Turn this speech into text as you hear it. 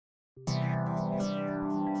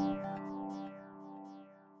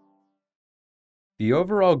The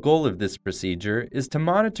overall goal of this procedure is to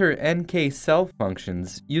monitor NK cell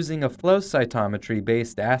functions using a flow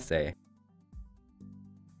cytometry-based assay.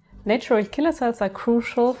 Natural killer cells are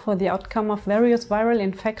crucial for the outcome of various viral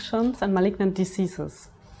infections and malignant diseases.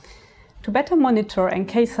 To better monitor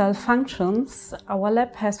NK cell functions, our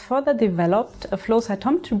lab has further developed a flow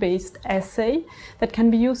cytometry-based assay that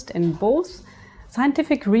can be used in both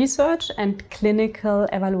scientific research and clinical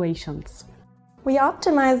evaluations. We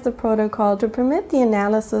optimized the protocol to permit the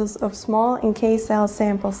analysis of small NK cell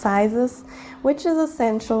sample sizes, which is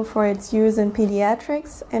essential for its use in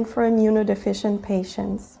pediatrics and for immunodeficient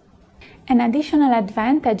patients. An additional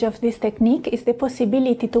advantage of this technique is the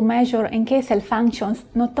possibility to measure NK cell functions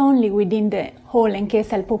not only within the whole NK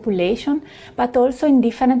cell population, but also in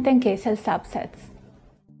different NK cell subsets.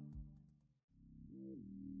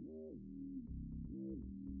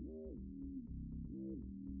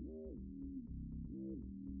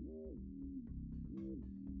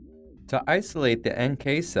 To isolate the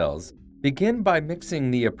NK cells, begin by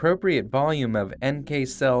mixing the appropriate volume of NK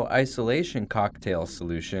cell isolation cocktail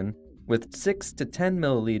solution with 6 to 10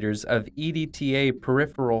 milliliters of EDTA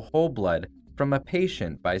peripheral whole blood from a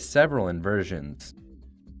patient by several inversions.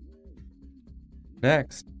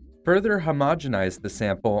 Next, further homogenize the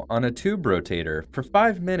sample on a tube rotator for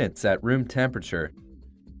 5 minutes at room temperature.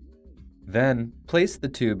 Then, place the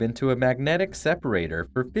tube into a magnetic separator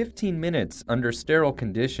for 15 minutes under sterile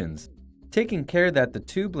conditions, taking care that the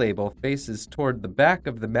tube label faces toward the back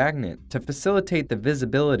of the magnet to facilitate the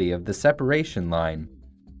visibility of the separation line.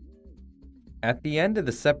 At the end of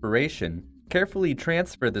the separation, carefully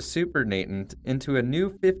transfer the supernatant into a new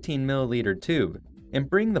 15 milliliter tube and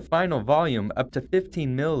bring the final volume up to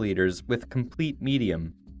 15 milliliters with complete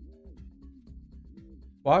medium.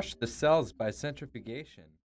 Wash the cells by centrifugation.